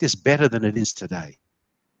we make this better than it is today?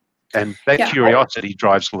 And that curiosity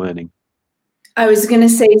drives learning. I was going to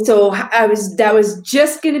say, that was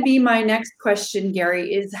just going to be my next question,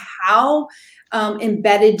 Garry, is how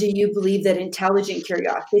embedded do you believe that intelligent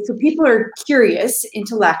curiosity? So people are curious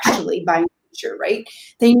intellectually by nature, right?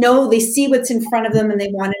 They see what's in front of them and they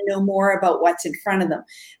want to know more about what's in front of them.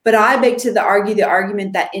 But I beg to argue the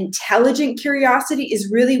argument that intelligent curiosity is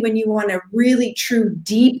really when you want a really true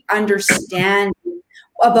deep understanding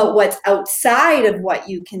about what's outside of what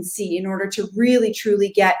you can see in order to really truly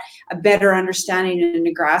get a better understanding and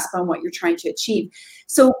a grasp on what you're trying to achieve.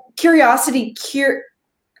 So curiosity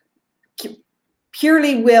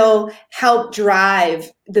purely will help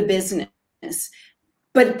drive the business.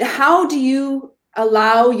 But how do you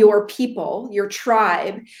allow your people, your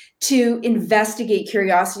tribe, to investigate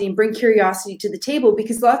curiosity and bring curiosity to the table?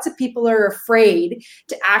 Because lots of people are afraid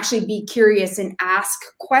to actually be curious and ask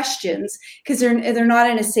questions because they're not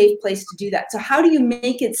in a safe place to do that. So how do you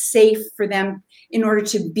make it safe for them in order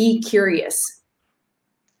to be curious?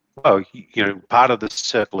 Well, part of the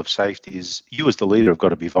circle of safety is you as the leader have got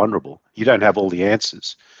to be vulnerable. You don't have all the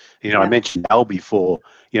answers. I mentioned Al before.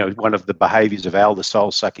 One of the behaviors of Al, the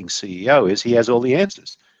soul-sucking CEO, is he has all the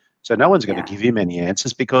answers. So no one's going to give him any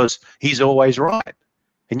answers because he's always right.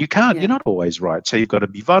 And you can't. You're not always right. So you've got to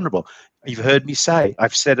be vulnerable. You've heard me say,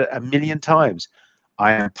 I've said it a million times,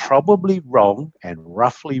 I am probably wrong and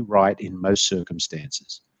roughly right in most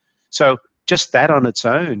circumstances. So just that on its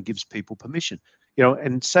own gives people permission.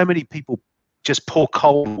 And so many people just pour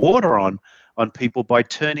cold water on people by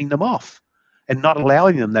turning them off and not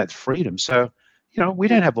allowing them that freedom. So, we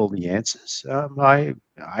don't have all the answers. I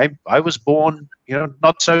was born,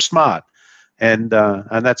 not so smart, and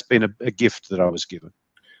that's been a gift that I was given.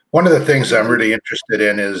 One of the things I'm really interested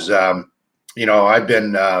in is, I've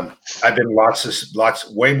been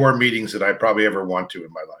lots way more meetings than I probably ever want to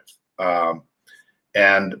in my life,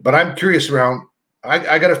 but I'm curious around.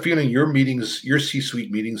 I got a feeling your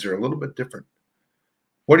C-suite meetings are a little bit different.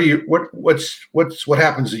 What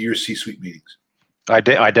happens at your C-suite meetings? I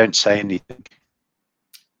don't say anything.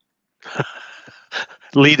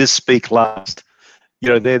 Leaders speak last.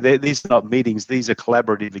 These are not meetings; these are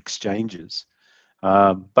collaborative exchanges.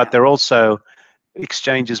 But they're also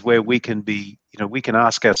exchanges where we can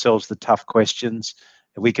ask ourselves the tough questions.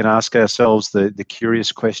 We can ask ourselves the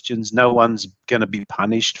curious questions. No one's going to be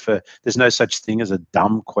punished there's no such thing as a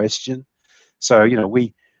dumb question. So,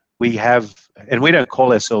 we have, and we don't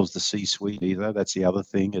call ourselves the C-suite either. That's the other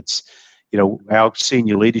thing. It's, our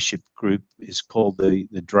senior leadership group is called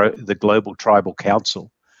the Global Tribal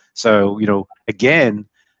Council. So, again,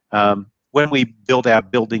 when we built our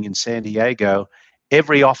building in San Diego,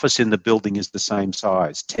 every office in the building is the same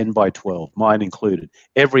size, 10 by 12, mine included.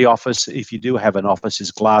 Every office, if you do have an office,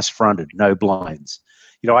 is glass fronted, no blinds.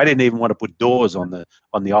 I didn't even want to put doors on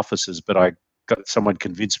the offices, but I got someone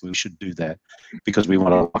convinced we should do that because we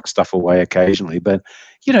want to lock stuff away occasionally. But,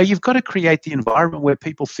 you've got to create the environment where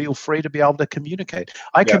people feel free to be able to communicate.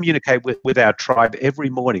 I communicate with our tribe every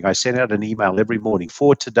morning. I send out an email every morning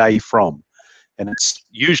for today from, and it's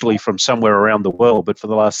usually from somewhere around the world, but for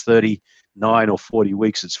the last 39 or 40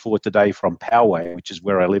 weeks, it's for today from Poway, which is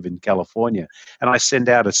where I live in California. And I send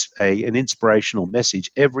out an inspirational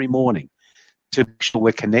message every morning to make sure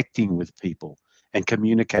we're connecting with people and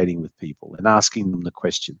communicating with people and asking them the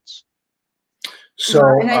questions. So,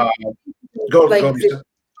 go, Lisa.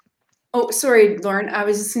 Oh, sorry, Lorne. I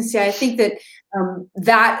was just going to say, I think that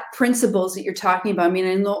that principles that you're talking about. I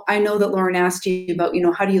mean, I know that Lorne asked you about,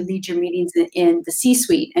 how do you lead your meetings in the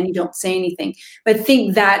C-suite, and you don't say anything. But I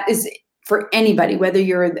think that is for anybody, whether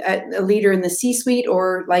you're a leader in the C-suite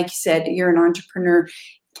or, like you said, you're an entrepreneur,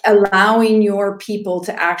 allowing your people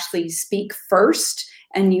to actually speak first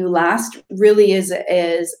and you last really is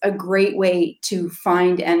a great way to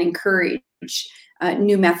find and encourage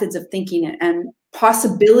new methods of thinking and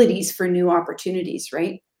possibilities for new opportunities,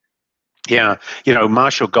 right? Yeah.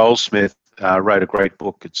 Marshall Goldsmith wrote a great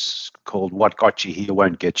book. It's called What Got You Here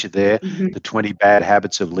Won't Get You There, The 20 Bad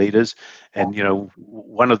Habits of Leaders. And,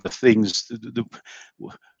 one of the things,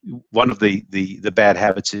 one of the bad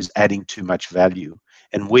habits is adding too much value.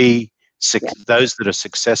 And those that are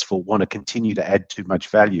successful want to continue to add too much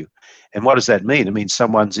value. And what does that mean? It means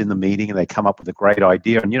someone's in the meeting and they come up with a great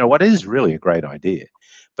idea. And what is really a great idea?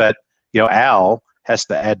 But, Al has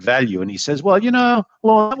to add value. And he says, well,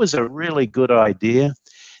 Lorne, that was a really good idea.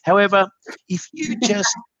 However, if you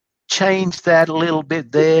just change that a little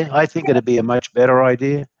bit there, I think it'd be a much better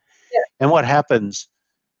idea. Yeah. And what happens?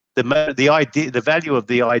 The value of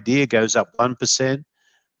the idea goes up 1%.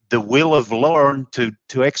 The will of Lorne to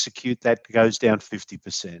execute that goes down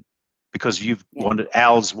 50% because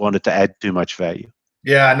Al's wanted to add too much value.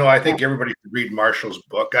 Yeah, no, I think everybody should read Marshall's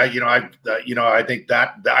book. I think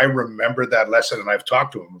that I remember that lesson, and I've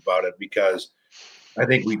talked to him about it because I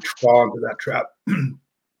think we fall into that trap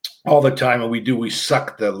all the time, and we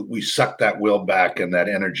suck that will back and that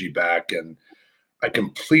energy back, and I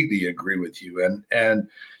completely agree with you. And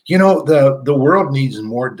the world needs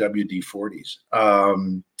more WD-40s.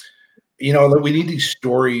 We need these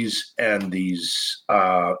stories and these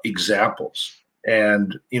examples.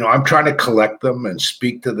 And I'm trying to collect them and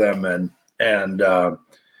speak to them, and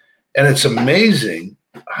it's amazing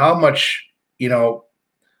how much the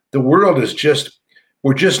world is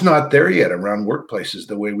we're just not there yet around workplaces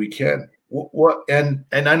the way we can. And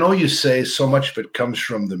I know you say so much of it comes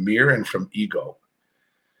from the mirror and from ego.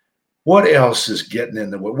 What else is getting in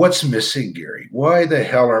the way? What's missing, Garry? Why the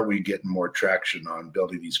hell aren't we getting more traction on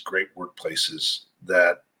building these great workplaces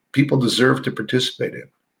that people deserve to participate in?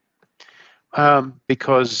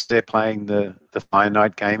 Because they're playing the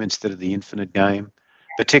finite game instead of the infinite game.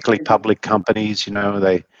 Particularly public companies,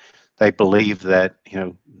 they believe that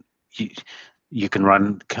you can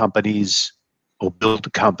run companies or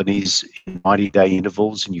build companies in 90-day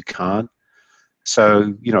intervals, and you can't.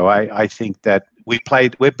 So I think that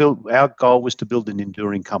our goal was to build an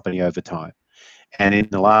enduring company over time. And in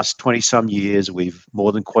the last 20-some years, we've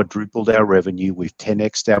more than quadrupled our revenue. We've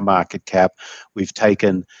 10x'd our market cap. We've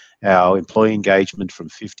taken our employee engagement from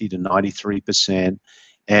 50 to 93%,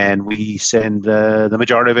 and we send the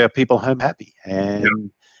majority of our people home happy.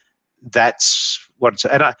 And that's what it's.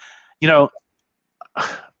 And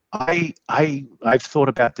I've thought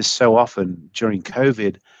about this so often during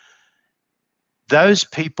COVID. Those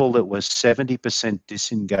people that were 70%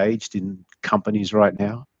 disengaged in companies right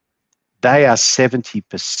now, they are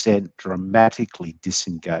 70% dramatically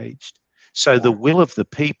disengaged. So the will of the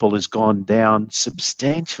people has gone down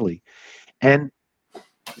substantially. And,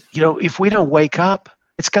 if we don't wake up,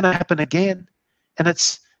 it's going to happen again. And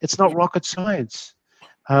it's not rocket science.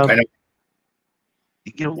 I know.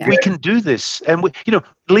 We can do this. And,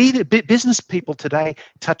 business people today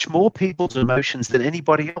touch more people's emotions than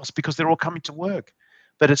anybody else because they're all coming to work.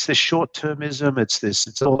 But it's this short-termism.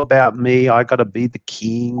 It's all about me. I got to be the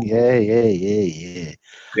king. Yeah.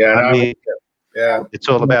 Yeah. It's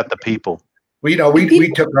all about the people. We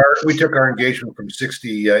took our engagement from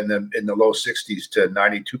 60 in the low 60s to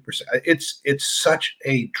 92%. It's such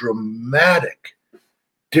a dramatic,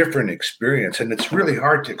 different experience, and it's really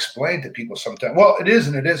hard to explain to people sometimes. Well, it is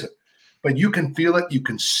and it isn't, but you can feel it, you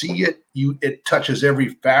can see it. It touches every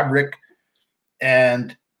fabric,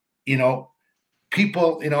 and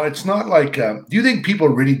people. It's not like. Do you think people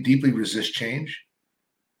really deeply resist change?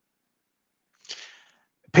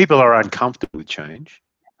 People are uncomfortable with change.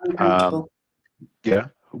 Uncomfortable. Yeah,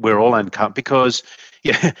 we're all uncomfortable because,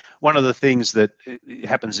 one of the things that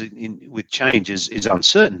happens with change is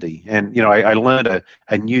uncertainty. And, I learned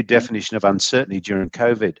a new definition of uncertainty during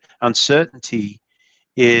COVID. Uncertainty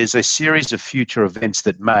is a series of future events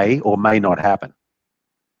that may or may not happen.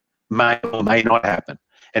 May or may not happen.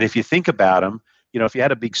 And if you think about them, if you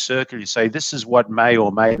had a big circle, you say, this is what may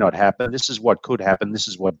or may not happen. This is what could happen. This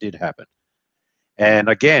is what did happen. And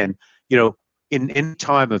again, in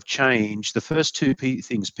time of change, the first two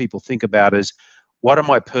things people think about is, what are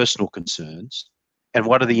my personal concerns, and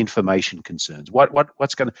what are the information concerns?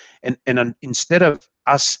 What's going to and instead of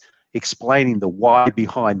us explaining the why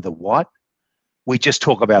behind the what, we just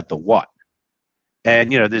talk about the what.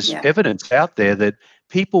 And there's evidence out there that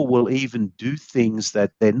people will even do things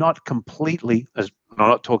that they're not completely. I'm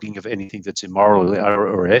not talking of anything that's immoral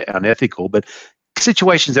or unethical, but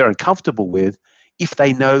situations they're uncomfortable with if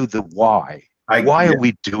they know the why. Why are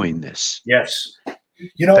we doing this? Yes.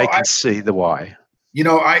 They can see the why.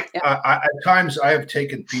 At times I have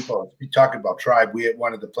taken people, we talk about tribe. We at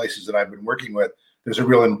one of the places that I've been working with, there's a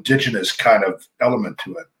real indigenous kind of element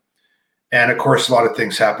to it. And of course, a lot of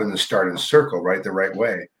things happen to start in a circle, right? The right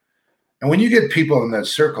way. And when you get people in that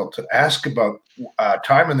circle to ask about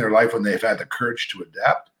time in their life when they've had the courage to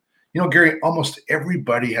adapt, Garry, almost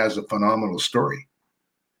everybody has a phenomenal story.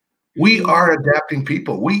 We are adapting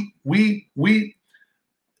people.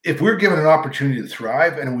 If we're given an opportunity to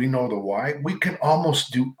thrive and we know the why, we can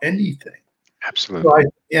almost do anything. Absolutely.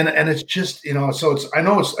 And it's just, so I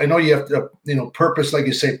know you have to, purpose, like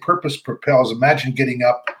you say, purpose propels. Imagine getting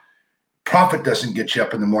up. Profit doesn't get you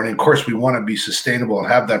up in the morning. Of course, we want to be sustainable and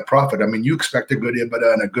have that profit. I mean, you expect a good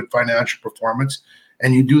EBITDA and a good financial performance,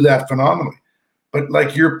 and you do that phenomenally. But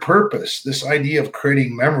like your purpose, this idea of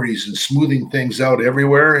creating memories and smoothing things out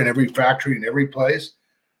everywhere in every factory in every place,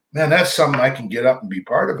 man, that's something I can get up and be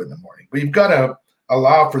part of in the morning. But you've got to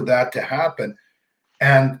allow for that to happen.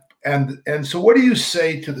 And so what do you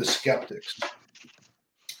say to the skeptics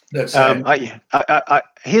that say,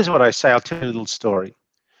 here's what I say. I'll tell you a little story.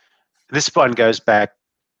 This one goes back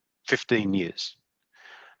 15 years.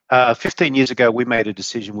 15 years ago, we made a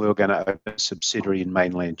decision we were going to open a subsidiary in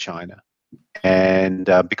mainland China. And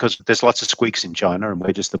because there's lots of squeaks in China, and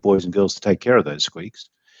we're just the boys and girls to take care of those squeaks.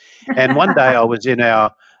 And one day I was in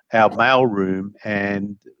our mail room,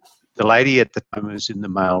 and the lady at the time who was in the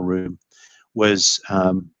mail room was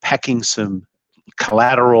packing some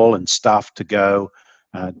collateral and stuff to go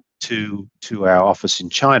to our office in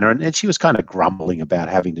China. And she was kind of grumbling about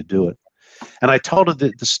having to do it. And I told her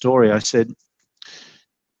the story. I said,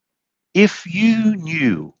 if you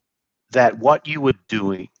knew that what you were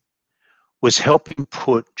doing was helping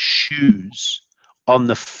put shoes on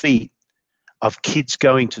the feet of kids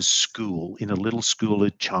going to school in a little school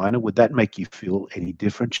in China, would that make you feel any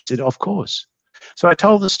different? She said, of course. So I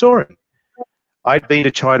told the story. I'd been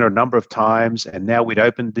to China a number of times, and now we'd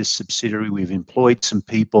opened this subsidiary. We've employed some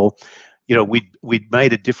people. You know, we'd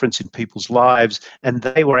made a difference in people's lives, and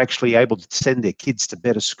they were actually able to send their kids to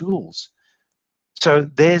better schools. So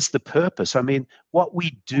there's the purpose. I mean, what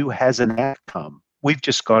we do has an outcome. We've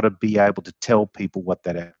just got to be able to tell people what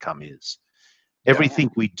that outcome is.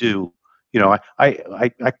 Everything we do, you know,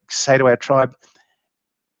 I say to our tribe,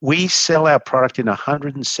 we sell our product in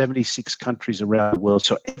 176 countries around the world,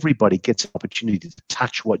 so everybody gets an opportunity to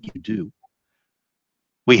touch what you do.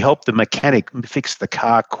 We help the mechanic fix the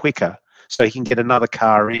car quicker so he can get another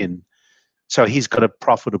car in, so he's got a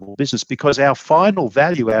profitable business, because our final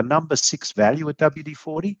value, our number 6 value at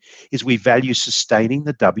WD-40 is we value sustaining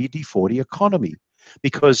the WD-40 economy.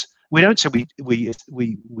 Because we don't say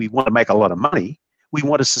we want to make a lot of money. We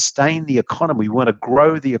want to sustain the economy. We want to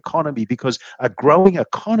grow the economy, because a growing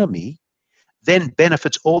economy then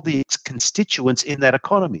benefits all the constituents in that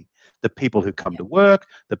economy. The people who come to work,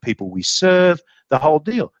 the people we serve, the whole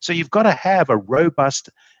deal. So you've got to have a robust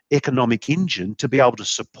economic engine to be able to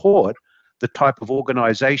support the type of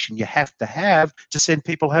organization you have to send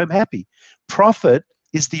people home happy. Profit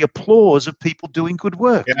is the applause of people doing good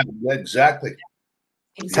work. Yeah, exactly.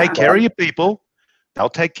 Take care of your people, they'll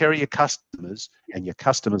take care of your customers, and your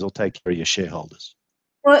customers will take care of your shareholders.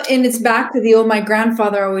 Well, and it's back to my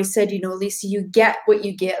grandfather always said, you know, Lisa, you get what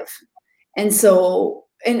you give. And so,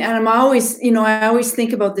 and I'm always, you know, I always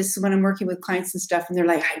think about this when I'm working with clients and stuff, and they're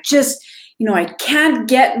like, I can't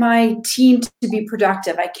get my team to be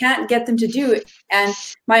productive. I can't get them to do it. And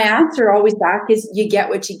my answer always back is, you get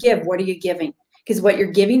what you give. What are you giving? Because what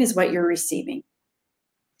you're giving is what you're receiving.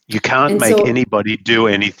 You can't make anybody do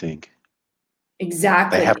anything.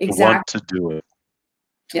 Exactly. They have to want to do it.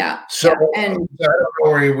 Yeah. So and I don't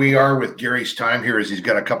know where we are with Gary's time here, as he's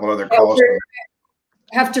got a couple other calls.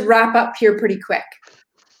 Have to wrap up here pretty quick.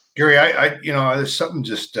 Garry, I you know, there's something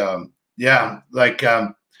just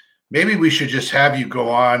maybe we should just have you go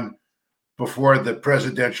on before the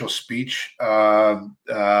presidential speech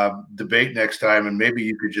debate next time, and maybe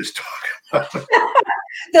you could just talk about it.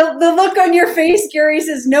 The look on your face, Garry,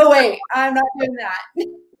 says, no way, I'm not doing that.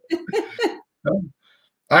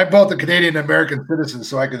 I'm both a Canadian and American citizen,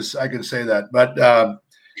 so I can say that. But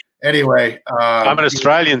anyway, I'm an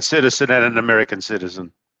Australian citizen and an American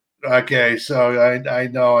citizen. Okay, so I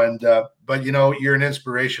know, and but you know, you're an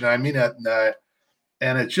inspiration. I mean that,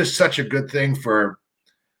 and it's just such a good thing for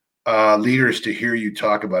leaders to hear you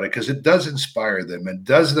talk about it, because it does inspire them and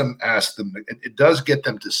does them ask them. It does get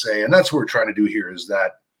them to say, and that's what we're trying to do here, is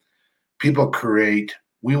that people create.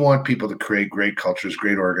 We want people to create great cultures,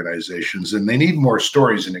 great organizations, and they need more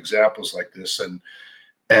stories and examples like this.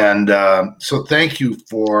 And so thank you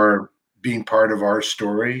for being part of our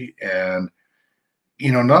story, and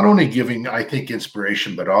you know, not only giving, I think,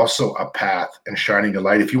 inspiration, but also a path and shining a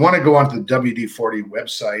light. If you want to go onto the WD40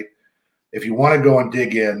 website, if you want to go and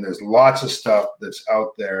dig in, there's lots of stuff that's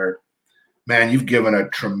out there. Man, you've given a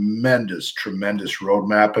tremendous, tremendous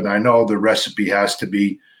roadmap. And I know the recipe has to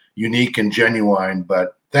be unique and genuine,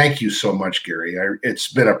 but thank you so much, Garry.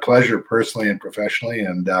 It's been a pleasure personally and professionally.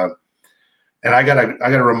 And I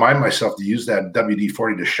gotta remind myself to use that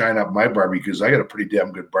WD-40 to shine up my Barbie, because I got a pretty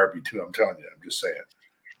damn good Barbie too. I'm telling you, I'm just saying.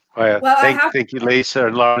 Well, thank you, Lisa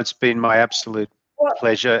and Lorne. It's been my absolute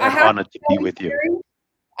pleasure and honor to be with you.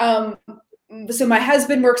 So my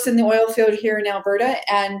husband works in the oil field here in Alberta,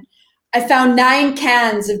 and I found 9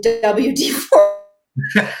 cans of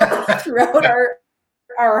WD-40 throughout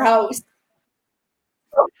our house.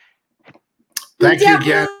 Thank you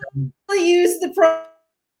again. Use the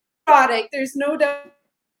product. There's no doubt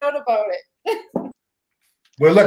about it. Well, look.